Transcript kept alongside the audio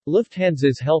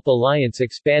Lufthansa's Help Alliance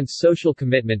expands social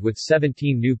commitment with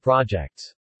 17 new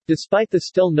projects. Despite the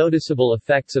still noticeable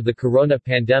effects of the corona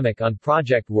pandemic on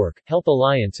project work, Help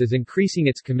Alliance is increasing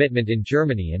its commitment in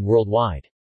Germany and worldwide.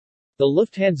 The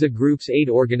Lufthansa Group's aid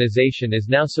organization is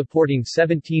now supporting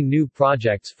 17 new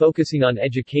projects focusing on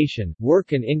education,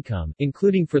 work and income,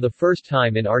 including for the first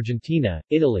time in Argentina,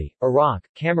 Italy, Iraq,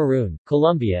 Cameroon,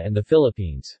 Colombia and the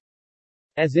Philippines.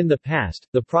 As in the past,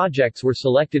 the projects were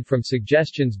selected from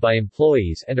suggestions by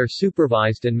employees and are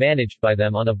supervised and managed by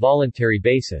them on a voluntary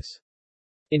basis.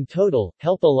 In total,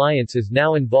 Help Alliance is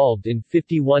now involved in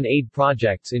 51 aid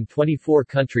projects in 24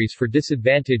 countries for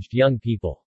disadvantaged young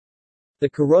people. The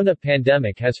corona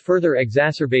pandemic has further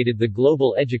exacerbated the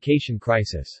global education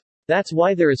crisis. That's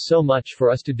why there is so much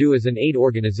for us to do as an aid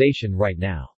organization right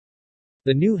now.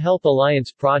 The new Help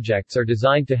Alliance projects are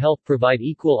designed to help provide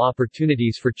equal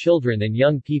opportunities for children and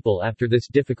young people after this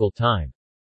difficult time.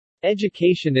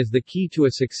 Education is the key to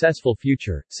a successful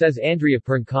future, says Andrea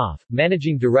Pernkopf,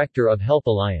 Managing Director of Help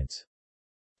Alliance.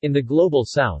 In the Global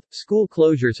South, school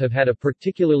closures have had a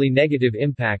particularly negative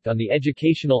impact on the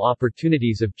educational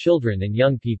opportunities of children and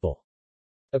young people.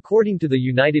 According to the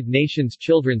United Nations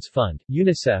Children's Fund,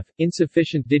 UNICEF,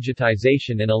 insufficient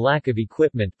digitization and a lack of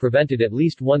equipment prevented at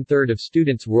least one-third of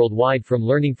students worldwide from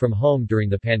learning from home during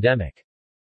the pandemic.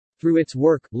 Through its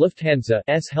work,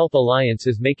 Lufthansa's Help Alliance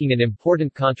is making an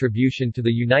important contribution to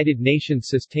the United Nations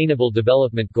Sustainable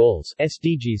Development Goals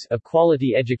 (SDGs) of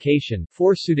quality education,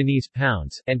 £4 Sudanese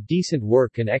pounds, and decent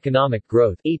work and economic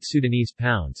growth, £8 Sudanese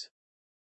pounds.